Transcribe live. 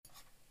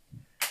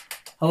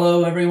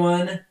Hello,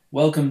 everyone.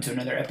 Welcome to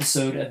another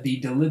episode of the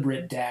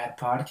Deliberate Dad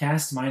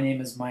podcast. My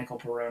name is Michael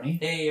Peroni,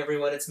 Hey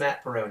everyone, it's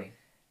Matt Peroni.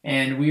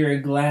 and we are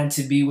glad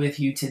to be with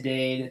you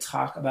today to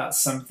talk about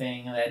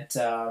something that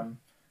I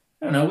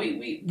don't know.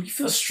 We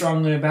feel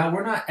strongly about.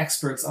 We're not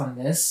experts on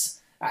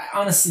this.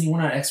 Honestly,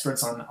 we're not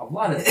experts on a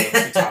lot of things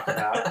we talk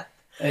about.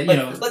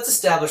 Let's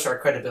establish our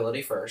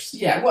credibility first.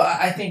 Yeah. Well,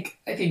 I think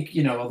a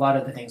lot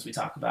of the things we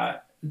talk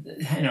about.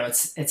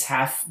 It's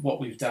half what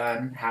we've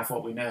done, half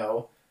what we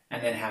know,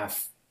 and then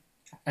half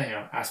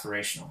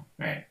aspirational,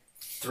 right?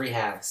 Three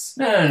halves.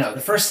 No. The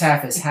first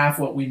half is half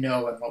what we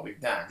know and what we've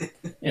done,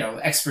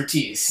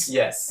 expertise.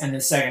 Yes. And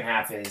the second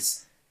half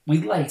is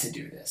we'd like to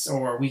do this,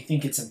 or we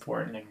think it's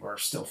important and we're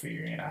still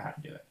figuring out how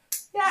to do it.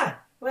 Yeah.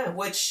 Well,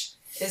 which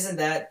isn't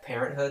that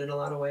parenthood in a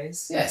lot of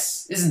ways?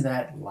 Yes. Isn't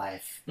that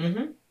life?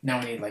 Mm-hmm. Now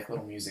we need like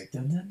little music.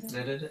 Dun, dun,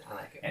 dun. I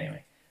like it.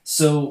 Anyway,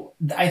 so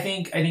I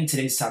think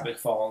today's topic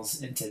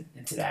falls into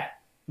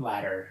that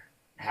latter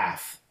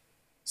half.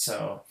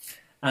 So,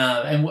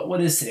 and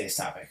what is today's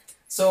topic?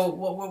 So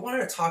what we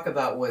wanted to talk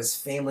about was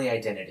family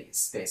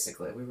identities,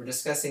 basically. We were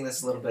discussing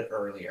this a little bit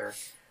earlier.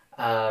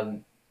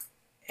 And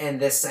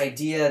this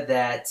idea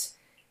that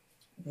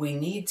we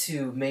need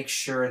to make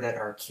sure that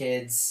our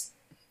kids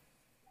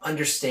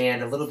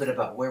understand a little bit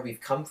about where we've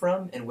come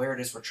from and where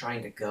it is we're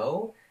trying to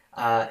go.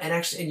 And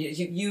actually,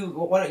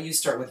 why don't you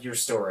start with your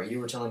story? You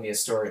were telling me a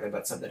story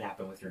about something that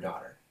happened with your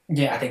daughter.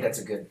 Yeah. I think that's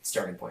a good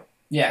starting point.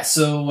 Yeah,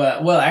 so,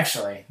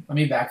 actually, let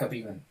me back up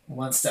even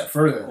one step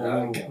further.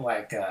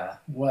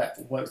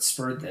 What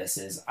spurred this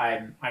is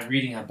I'm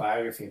reading a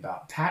biography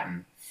about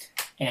Patton,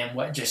 and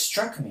what just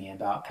struck me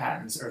about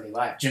Patton's early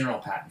life, General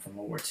Patton from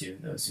World War II,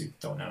 those who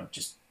don't know,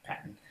 just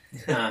Patton,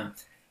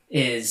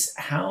 is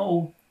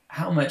how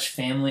much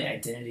family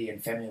identity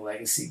and family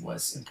legacy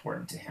was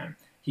important to him.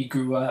 He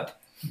grew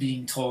up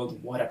being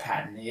told what a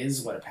Patton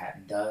is, what a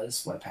Patton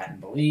does, what a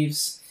Patton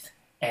believes,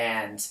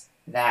 and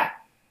that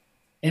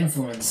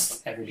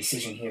influenced every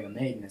decision he ever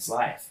made in his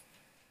life,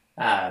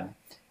 and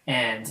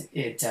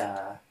it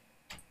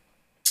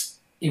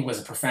was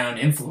a profound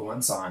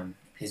influence on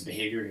his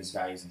behavior, his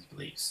values, and his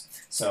beliefs.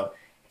 So,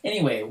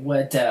 anyway,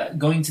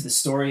 going to the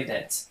story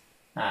that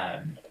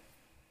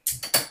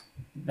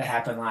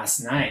happened last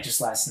night? Just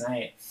last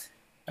night,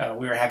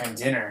 we were having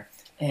dinner,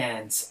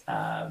 and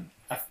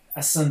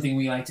something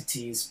we like to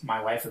tease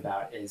my wife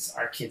about is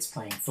our kids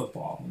playing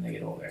football when they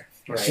get older.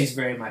 Right. She's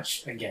very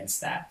much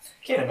against that.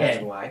 Can't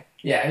imagine why.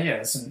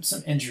 Yeah,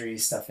 some injury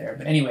stuff there.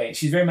 But anyway,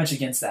 she's very much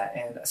against that.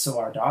 And so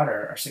our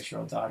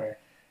 6-year-old daughter,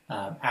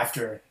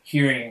 after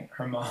hearing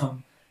her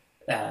mom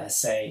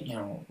say,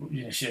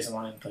 she doesn't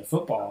want to play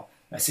football,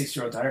 my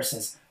 6-year-old daughter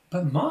says,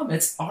 "But Mom,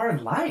 it's our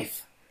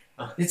life.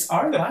 It's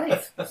our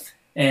life."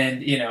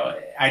 And,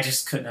 I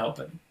just couldn't help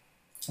but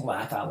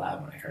laugh out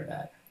loud when I heard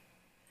that.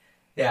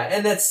 Yeah,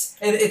 and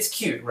it's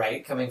cute,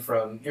 right? Coming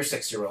from your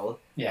 6-year-old.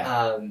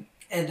 Yeah.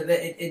 And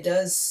it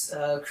does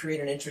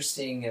create an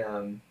interesting,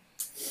 a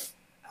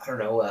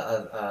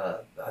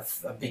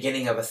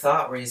beginning of a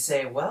thought where you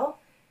say, well,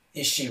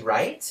 is she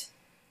right?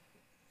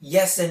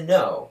 Yes and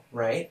no,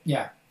 right?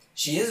 Yeah.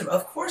 She is,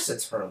 of course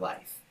it's her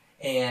life.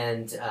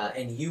 And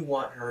you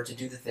want her to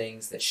do the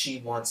things that she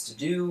wants to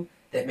do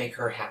that make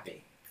her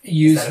happy.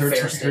 Use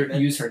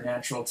her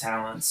natural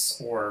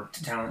talents or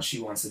talents she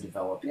wants to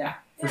develop. Yeah,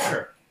 for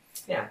sure.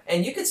 Yeah,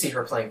 and you could see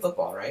her playing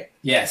football, right?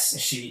 Yes,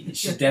 she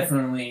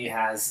definitely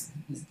has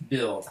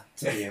build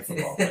to be a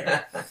football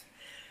player.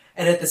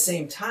 And at the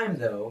same time,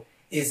 though,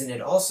 isn't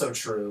it also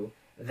true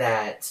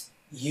that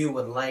you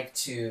would like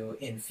to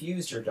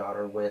infuse your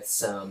daughter with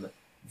some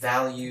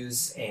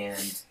values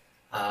and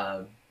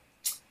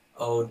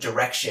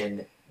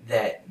direction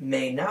that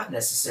may not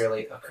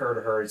necessarily occur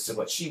to her as to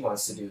what she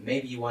wants to do?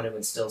 Maybe you want to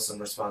instill some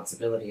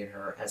responsibility in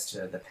her as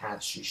to the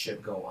path she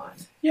should go on.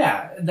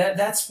 Yeah,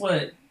 that's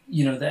what...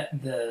 that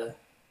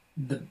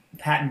the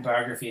Patton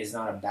biography is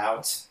not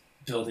about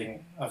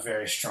building a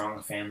very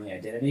strong family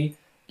identity,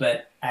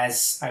 but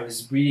as I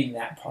was reading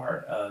that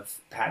part of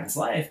Patton's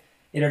life,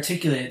 it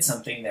articulated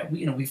something that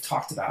we've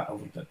talked about a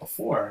little bit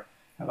before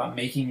about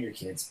making your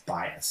kids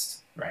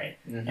biased, right?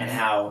 Mm-hmm. And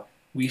how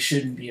we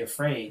shouldn't be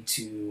afraid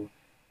to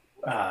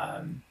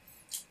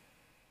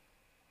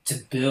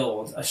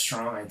build a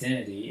strong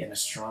identity and a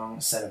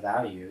strong set of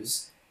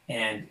values,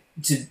 and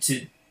to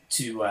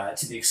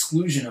the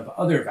exclusion of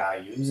other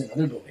values and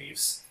other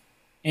beliefs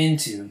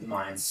into the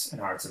minds and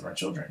hearts of our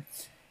children.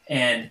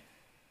 And,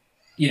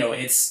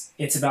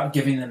 it's about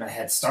giving them a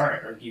head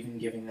start, or even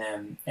giving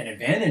them an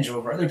advantage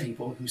over other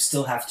people who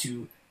still have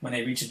to, when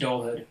they reach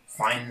adulthood,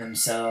 find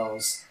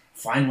themselves,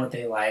 find what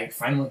they like,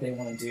 find what they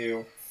want to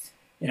do.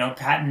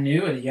 Patton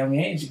knew at a young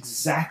age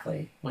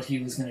exactly what he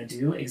was going to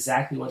do,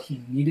 exactly what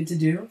he needed to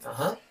do.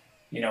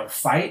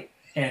 Fight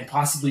and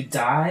possibly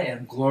die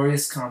in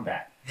glorious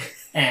combat.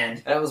 And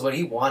that was what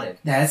he wanted.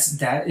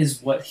 That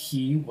is what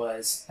he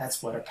was.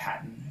 That's what a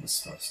Patton was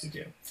supposed to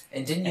do.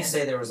 And didn't you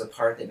say there was a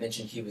part that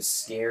mentioned he was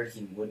scared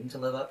he wouldn't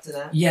live up to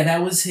that? Yeah,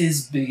 that was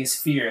his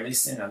biggest fear. At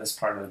least this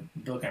part of the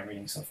book I'm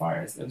reading so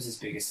far, that was his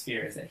biggest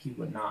fear, is that he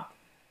would not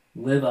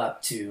live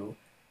up to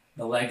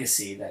the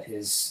legacy that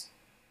his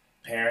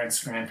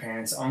parents,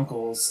 grandparents,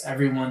 uncles,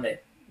 everyone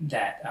that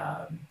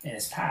in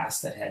his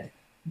past that had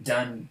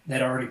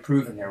already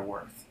proven their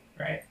worth,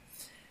 right?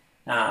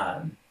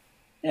 Um,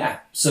 yeah,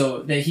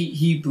 so that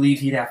he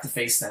believed he'd have to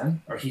face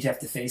them, or he'd have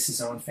to face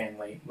his own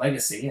family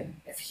legacy,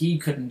 and if he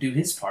couldn't do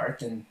his part,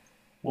 then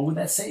what would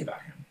that say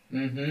about him?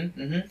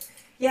 Mm-hmm. Mm-hmm.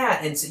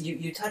 Yeah, and so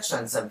you touched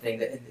on something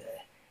that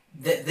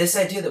this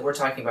idea that we're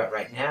talking about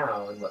right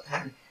now, and what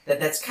Patton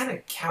that's kind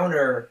of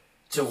counter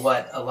to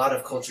what a lot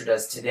of culture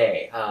does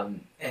today.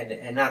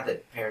 And not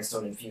that parents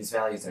don't infuse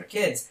values in their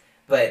kids,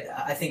 but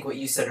I think what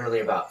you said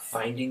earlier about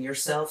finding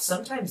yourself,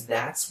 sometimes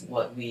that's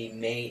what we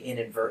may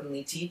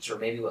inadvertently teach, or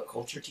maybe what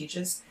culture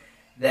teaches,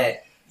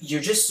 that you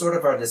just sort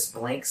of are this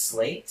blank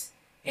slate,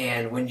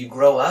 and when you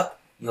grow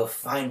up, you'll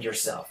find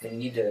yourself,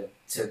 and you need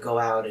to go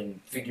out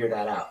and figure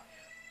that out.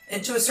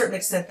 And to a certain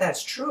extent,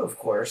 that's true, of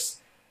course,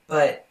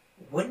 but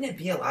wouldn't it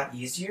be a lot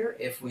easier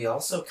if we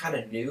also kind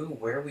of knew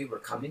where we were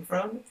coming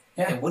from?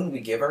 Yeah. And wouldn't we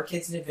give our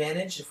kids an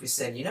advantage if we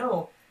said,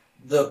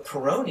 the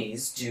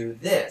Peronis do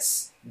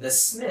this, the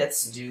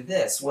Smiths do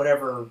this,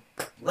 whatever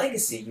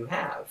legacy you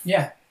have?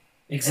 Yeah,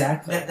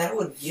 exactly. That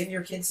would give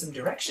your kids some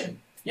direction.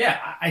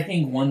 Yeah, I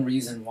think one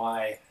reason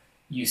why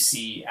you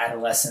see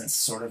adolescence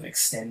sort of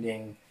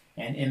extending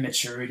and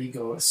immaturity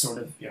go sort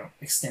of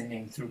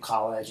extending through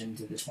college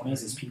into the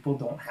 20s is people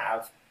don't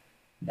have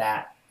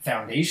that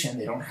foundation.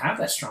 They don't have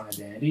that strong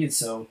identity, and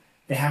so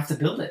they have to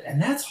build it,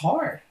 and that's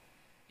hard.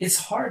 It's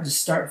hard to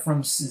start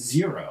from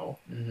zero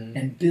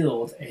and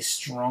build a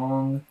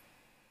strong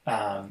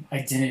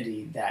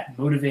identity that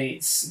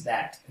motivates,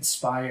 that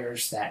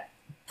inspires, that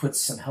puts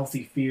some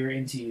healthy fear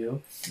into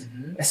you,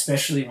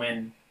 especially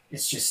when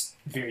it's just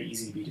very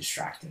easy to be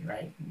distracted,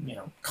 right?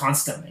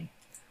 Constantly.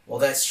 Well,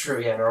 that's true,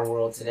 yeah, in our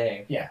world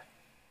today. Yeah.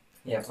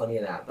 Yeah, plenty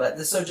of that. But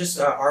so just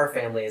our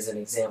family as an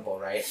example,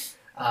 right?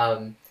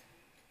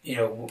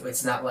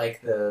 It's not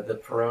like the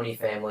Peroni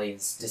family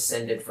is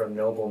descended from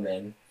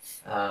noblemen.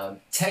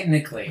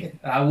 Technically,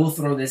 I will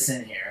throw this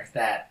in here,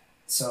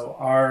 so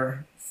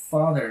our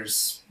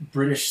father's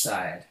British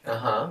side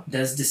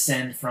does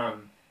descend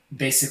from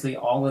basically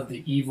all of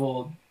the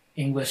evil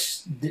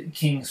English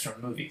kings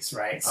from movies,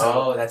 right?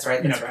 So, that's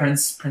right. That's right.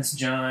 Prince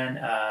John,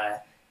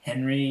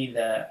 Henry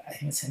I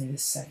think it's Henry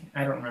II.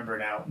 I don't remember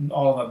now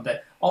all of them,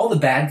 but all the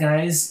bad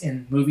guys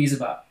in movies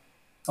about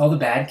all the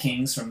bad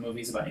kings from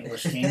movies about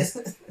English kings,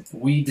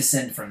 we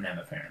descend from them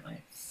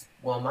apparently.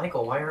 Well,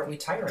 Michael, why aren't we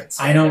tyrants?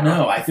 I don't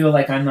know. I feel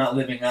like I'm not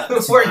living up to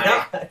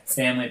my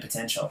family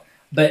potential.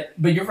 But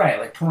you're right.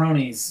 Like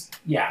Peronis,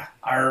 yeah,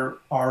 our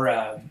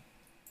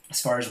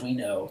as far as we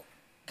know,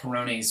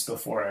 Peronis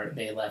before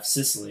they left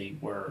Sicily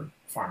were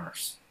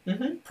farmers.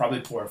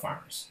 Probably poor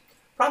farmers.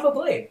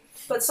 Probably.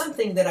 But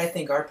something that I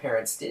think our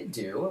parents did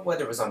do,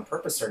 whether it was on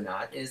purpose or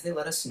not, is they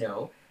let us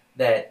know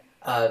that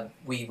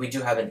we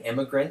do have an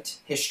immigrant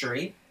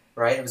history,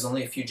 right? It was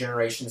only a few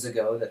generations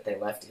ago that they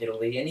left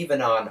Italy, and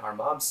even on our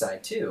mom's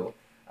side too,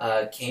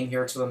 came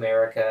here to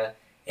America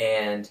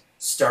and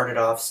started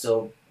off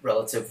still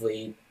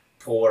relatively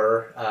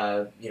poor,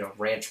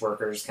 ranch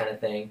workers kind of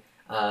thing.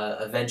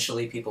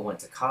 Eventually people went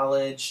to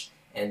college,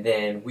 and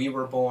then we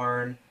were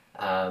born,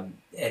 and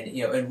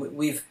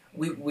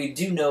we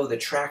do know the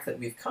track that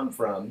we've come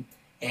from,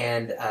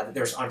 and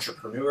there's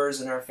entrepreneurs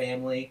in our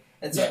family,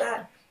 and so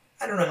that,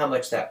 I don't know how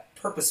much that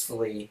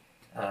purposefully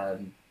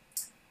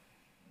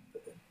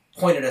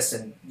pointed us,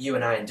 and you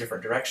and I, in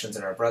different directions,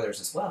 and our brothers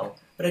as well,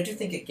 but I do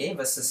think it gave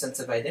us a sense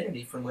of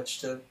identity from which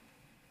to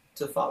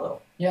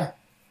follow. Yeah,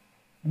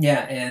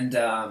 and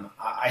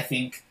I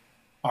think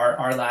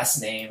our last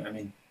name, I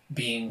mean,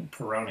 being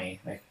Peroni,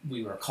 like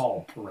we were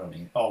called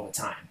Peroni all the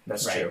time.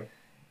 That's right? true.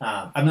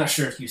 I'm not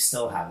sure if you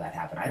still have that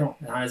happen. I don't,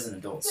 not as an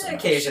adult. So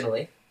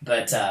occasionally.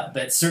 But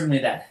certainly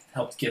that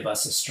helped give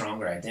us a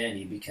stronger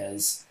identity,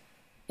 because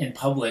in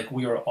public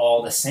we were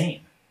all the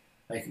same.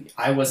 Like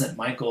I wasn't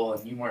Michael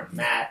and you weren't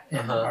Matt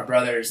and our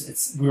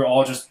brothers. We were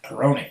all just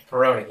Peroni.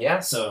 Peroni, yeah.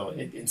 So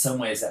in some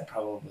ways that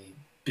probably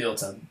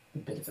built a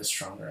bit of a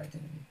stronger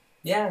identity.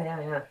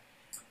 Yeah.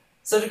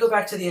 So to go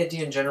back to the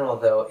idea in general,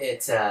 though,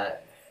 it's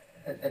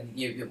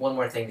one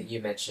more thing that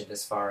you mentioned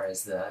as far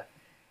as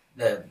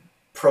the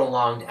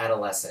prolonged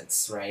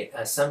adolescence, right?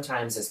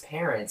 Sometimes as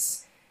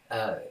parents,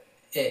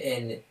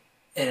 in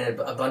an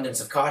abundance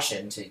of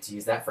caution, to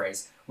use that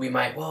phrase, we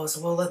might,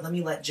 let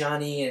me let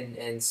Johnny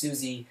and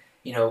Susie,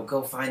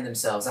 go find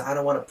themselves. I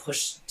don't want to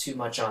push too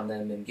much on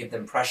them and give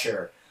them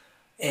pressure.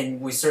 And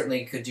we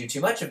certainly could do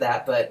too much of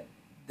that, but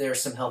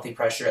there's some healthy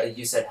pressure.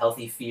 You said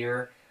healthy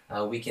fear.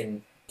 We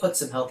can put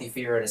some healthy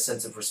fear and a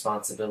sense of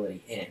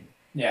responsibility in.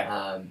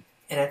 Yeah.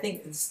 And I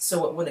think,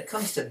 so when it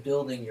comes to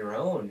building your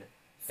own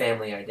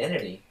family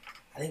identity,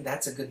 I think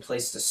that's a good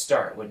place to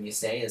start, wouldn't you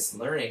say, is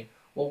learning,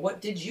 well,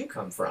 what did you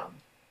come from?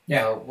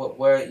 Yeah.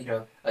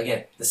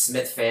 Again, the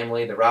Smith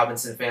family, the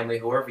Robinson family,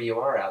 whoever you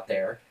are out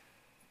there,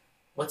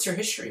 what's your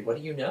history? What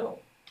do you know?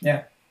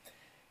 Yeah.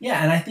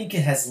 Yeah, and I think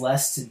it has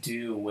less to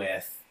do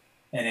with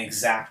an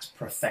exact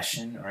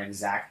profession or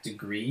exact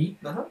degree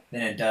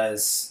than it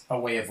does a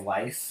way of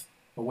life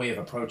a way of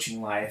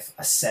approaching life,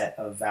 a set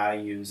of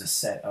values, a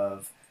set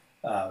of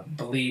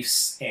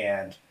beliefs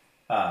and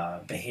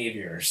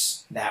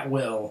behaviors that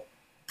will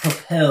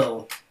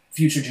propel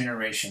future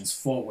generations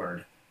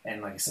forward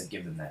and, like I said,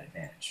 give them that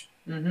advantage.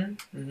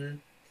 Mm-hmm. Mm-hmm.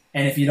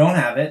 And if you don't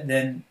have it,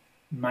 then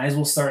might as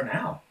well start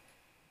now.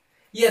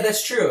 Yeah,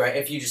 that's true.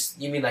 Right?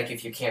 You mean like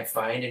if you can't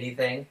find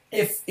anything?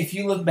 If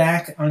you look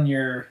back on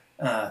your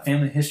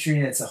family history,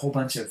 and it's a whole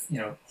bunch of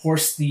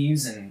horse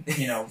thieves and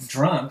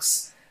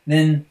drunks,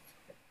 then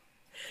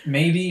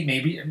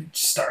maybe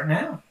start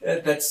now.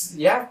 That's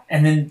yeah.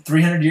 And then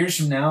 300 years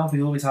from now,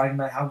 people will be talking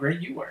about how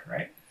great you were,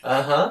 right?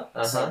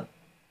 So,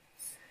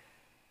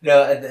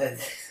 no,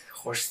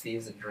 horse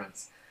thieves and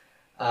drunks.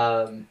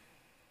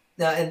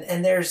 No,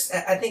 and there's,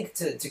 I think,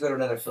 to go to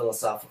another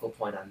philosophical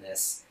point on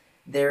this,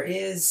 there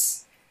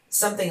is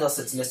something else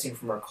that's missing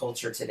from our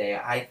culture today,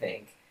 I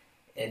think,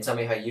 and tell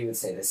me how you would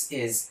say this,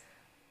 is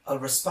a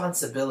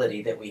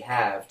responsibility that we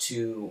have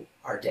to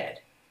our dead.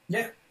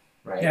 Yeah.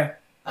 Right? Yeah.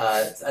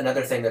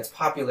 Another thing that's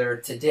popular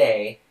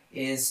today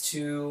is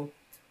to,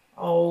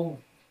 I don't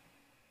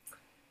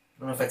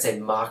know if I'd say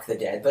mock the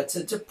dead, but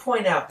to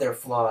point out their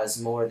flaws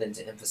more than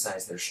to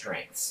emphasize their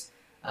strengths.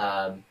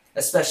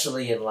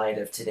 Especially in light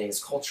of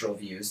today's cultural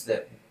views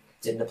that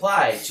didn't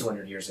apply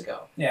 200 years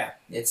ago. Yeah.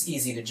 It's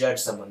easy to judge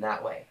someone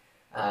that way.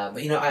 But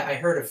I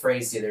heard a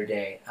phrase the other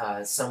day.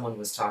 Someone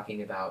was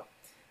talking about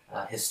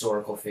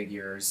historical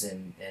figures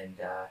and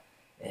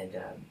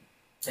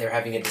they were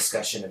having a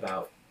discussion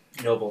about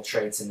noble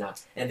traits and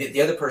not. And the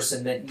other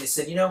person they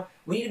said,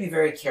 we need to be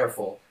very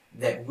careful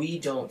that we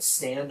don't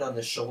stand on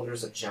the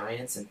shoulders of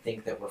giants and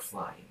think that we're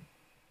flying.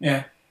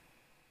 Yeah.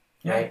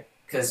 Right?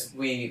 Because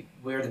we're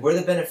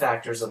the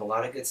benefactors of a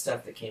lot of good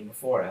stuff that came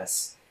before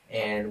us,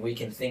 and we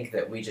can think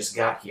that we just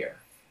got here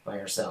by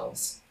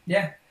ourselves.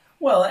 Yeah.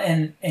 Well,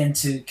 and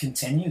to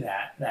continue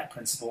that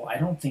principle, I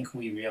don't think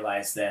we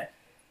realize that,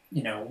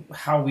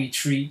 how we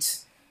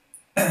treat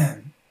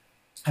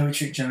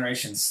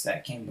generations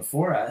that came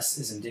before us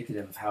is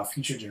indicative of how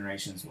future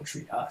generations will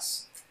treat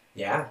us.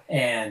 Yeah.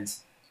 And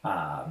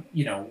I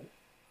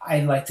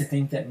like to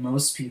think that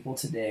most people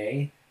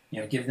today,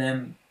 give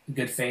them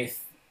good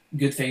faith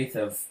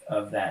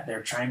of that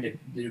they're trying to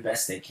do the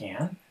best they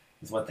can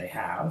with what they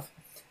have,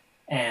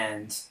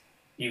 and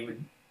it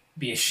would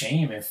be a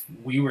shame if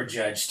we were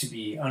judged to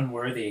be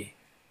unworthy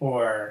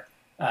or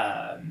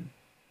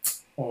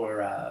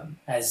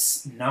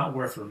as not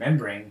worth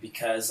remembering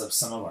because of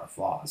some of our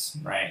flaws,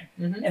 right?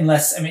 Mm-hmm.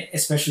 Unless,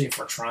 especially if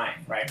we're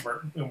trying, right?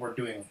 We're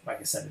doing,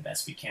 like I said, the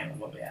best we can with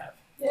what we have.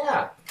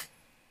 Yeah.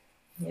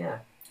 Yeah.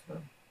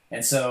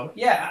 And so,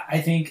 yeah, I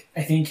think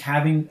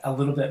having a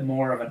little bit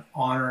more of an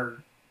honor,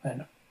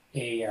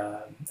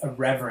 a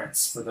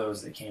reverence for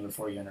those that came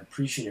before you, and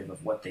appreciative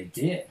of what they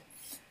did,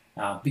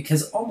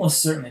 because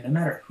almost certainly, no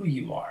matter who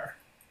you are,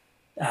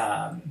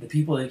 the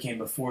people that came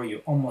before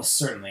you almost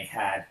certainly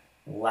had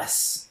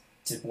less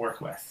to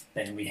work with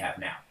than we have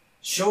now.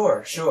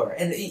 Sure.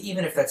 And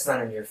even if that's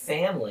not in your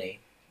family,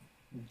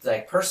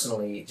 like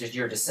personally, just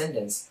your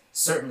descendants,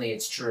 certainly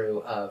it's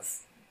true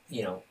of,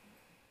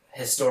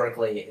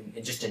 historically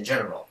and just in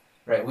general,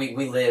 right? We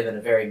live in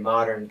a very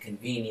modern,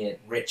 convenient,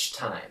 rich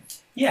time.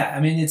 Yeah,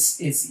 it's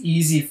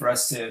easy for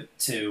us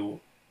to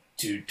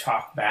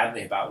talk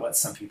badly about what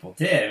some people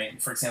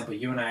did. For example,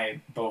 you and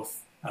I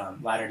both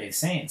Latter-day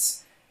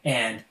Saints,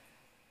 and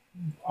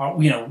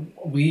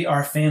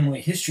our family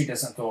history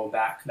doesn't go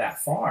back that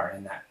far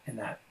in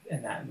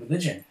that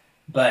religion,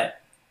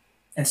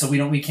 and so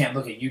we can't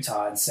look at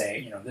Utah and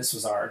say this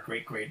was our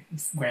great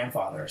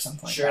grandfather or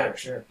something like that.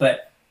 Sure.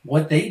 But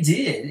what they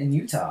did in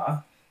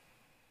Utah,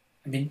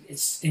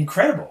 it's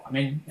incredible.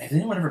 Has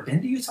anyone ever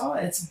been to Utah?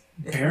 It's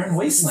barren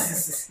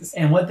wasteland.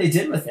 And what they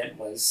did with it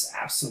was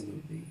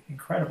absolutely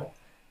incredible.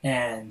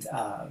 And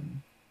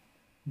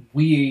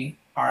we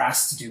are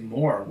asked to do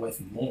more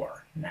with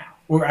more now.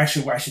 Or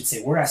actually, I should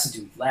say, we're asked to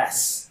do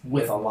less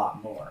with a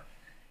lot more.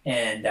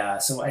 And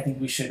so I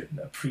think we should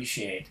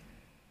appreciate,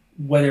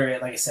 whether,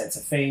 like I said, it's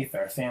a faith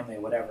or a family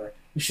or whatever,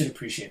 we should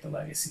appreciate the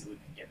legacy that we've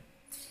been given.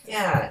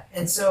 Yeah,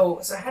 and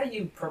so how do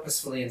you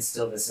purposefully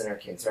instill this in our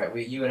kids, right?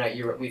 You and I,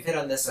 we've hit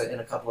on this in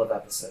a couple of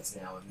episodes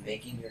now, of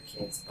making your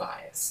kids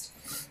biased.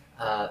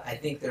 I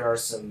think there are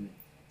some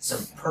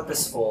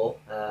purposeful,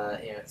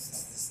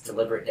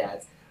 deliberate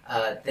dads,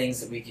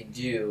 things that we can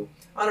do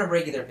on a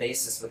regular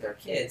basis with our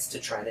kids to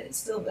try to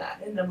instill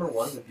that. And number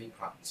one would be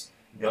probably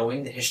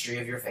knowing the history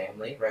of your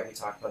family, right? We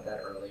talked about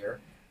that earlier.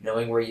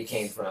 Knowing where you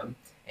came from.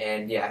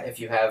 And yeah, if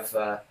you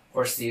have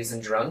horse thieves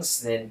and drunks,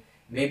 then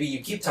maybe you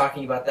keep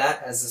talking about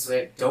that as this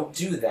way. Don't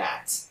do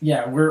that.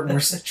 Yeah, we're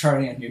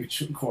charting a new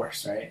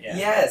course, right? Yeah.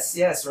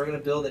 Yes, we're going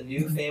to build a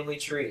new family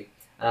tree.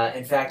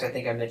 In fact, I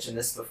think I mentioned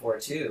this before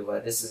too.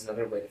 This is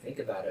another way to think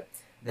about it.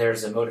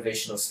 There's a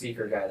motivational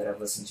speaker guy that I've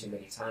listened to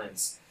many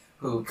times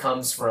who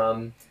comes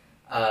from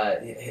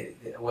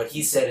what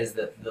he said is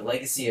the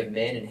legacy of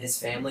men in his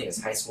family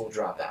is high school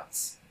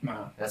dropouts.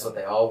 Wow. That's what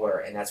they all were,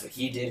 and that's what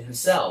he did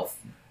himself.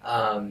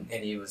 And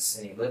he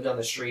lived on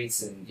the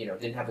streets and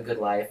didn't have a good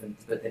life,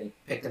 but then he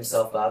picked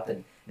himself up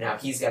and Now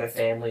he's got a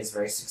family, he's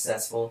very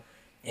successful,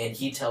 and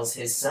he tells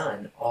his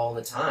son all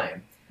the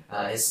time.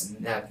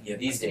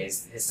 These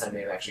days his son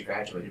may have actually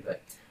graduated,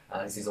 but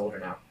 'cause he's older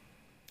now.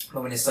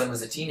 But when his son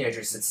was a teenager,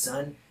 he said,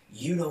 "Son,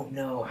 you don't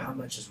know how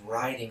much is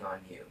riding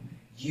on you.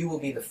 You will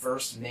be the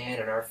first man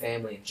in our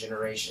family in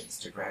generations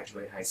to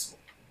graduate high school.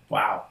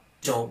 Wow.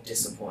 Don't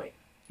disappoint."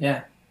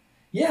 Yeah.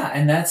 Yeah,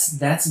 and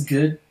that's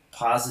good,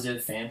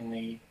 positive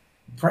family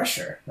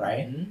pressure,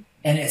 right? Mm-hmm.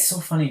 And it's so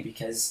funny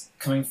because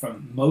coming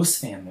from most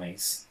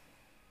families,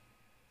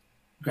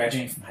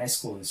 graduating from high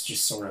school is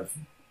just sort of,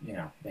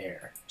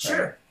 there.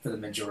 Sure. Right? For the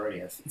majority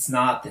of, it's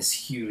not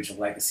this huge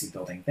legacy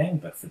building thing,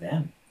 but for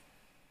them,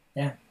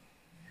 yeah.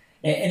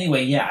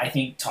 Anyway, yeah, I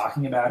think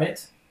talking about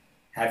it,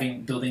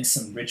 building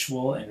some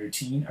ritual and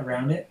routine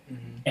around it,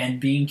 Mm-hmm. and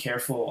being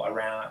careful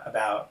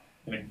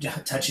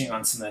touching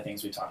on some of the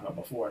things we talked about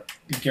before,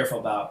 being careful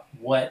about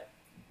what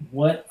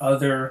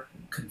other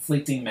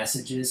conflicting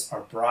messages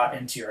are brought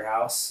into your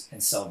house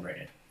and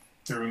celebrated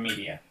through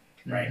media,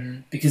 right?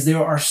 Mm-hmm. Because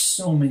there are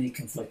so many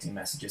conflicting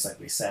messages, like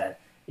we said.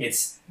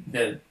 It's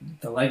the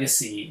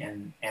legacy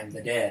and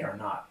the dead are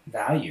not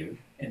valued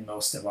in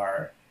most of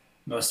our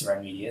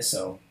media,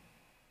 so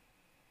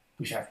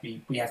we have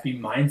to be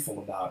mindful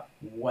about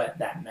what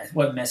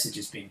message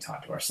is being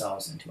taught to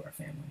ourselves and to our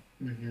family.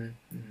 Mm-hmm.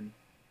 Mm-hmm.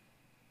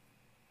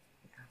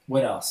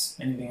 What else?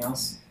 Anything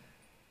else?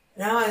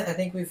 No, I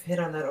think we've hit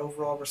on that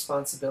overall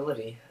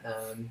responsibility,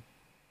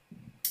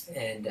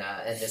 and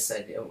this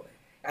idea.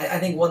 I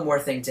think one more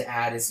thing to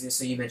add is,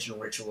 so you mentioned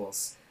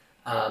rituals.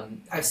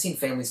 I've seen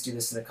families do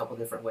this in a couple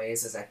different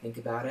ways as I think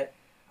about it.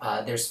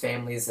 There's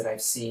families that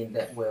I've seen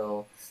that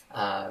will,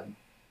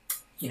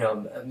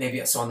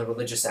 maybe so on the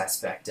religious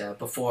aspect,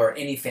 before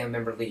any family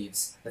member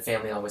leaves, the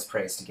family always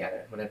prays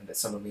together whenever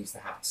someone leaves the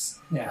house,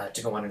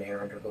 to go on an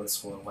errand or go to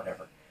school or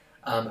whatever.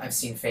 I've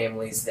seen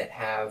families that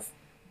have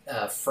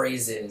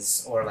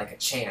phrases or like a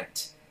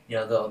chant.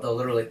 They'll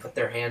literally put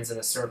their hands in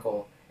a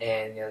circle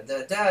and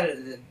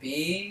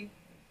be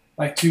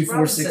like 2,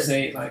 4, 6,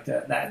 8, like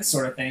that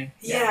sort of thing.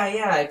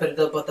 Yeah. But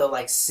they'll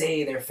like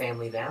say their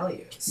family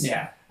values.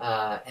 Yeah.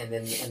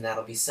 And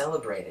that'll be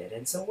celebrated.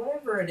 And so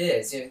whatever it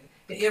is,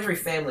 every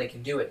family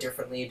can do it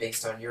differently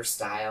based on your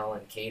style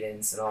and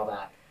cadence and all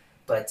that.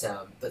 But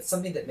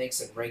something that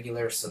makes it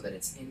regular so that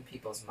it's in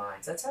people's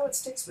minds. That's how it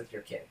sticks with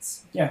your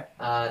kids. Yeah.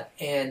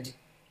 And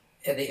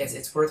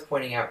it's worth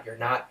pointing out, you're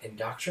not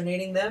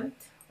indoctrinating them,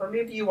 or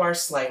maybe you are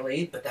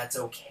slightly, but that's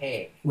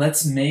okay.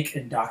 Let's make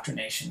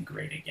indoctrination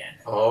great again.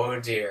 Oh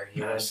dear,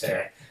 you went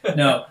there.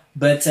 No,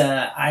 but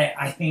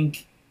I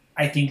think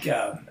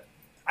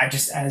I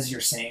just, as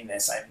you're saying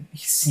this, I'm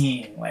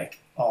seeing like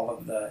all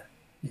of the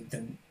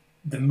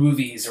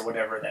movies or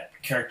whatever that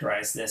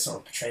characterize this or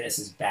portray this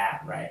as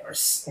bad, right?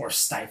 Or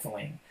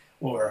stifling,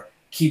 or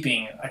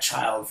keeping a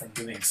child from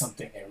doing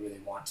something they really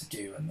want to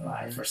do in their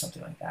life, or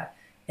something like that.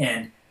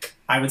 And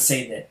I would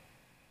say that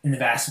in the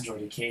vast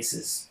majority of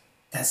cases,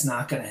 that's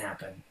not going to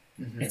happen.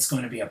 Mm-hmm. It's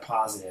going to be a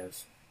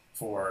positive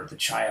for the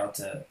child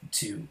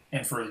to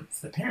and for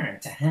the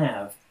parent to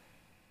have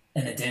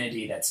an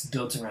identity that's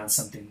built around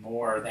something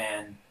more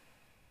than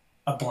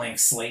a blank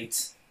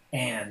slate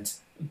and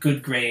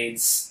good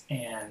grades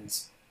and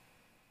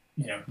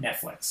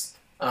Netflix.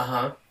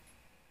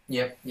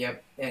 Yep.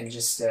 And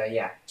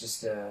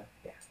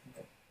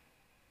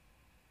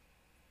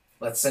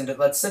let's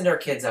send our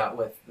kids out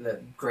with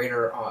the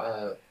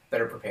greater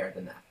better prepared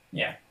than that.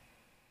 Yeah.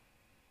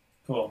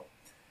 Cool.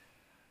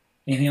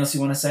 Anything else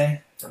you want to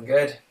say? I'm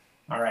good.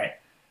 All right.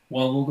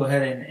 Well, we'll go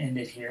ahead and end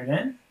it here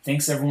then.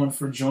 Thanks everyone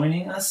for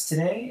joining us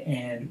today,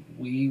 and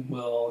we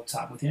will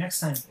talk with you next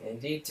time.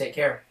 Indeed. Take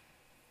care.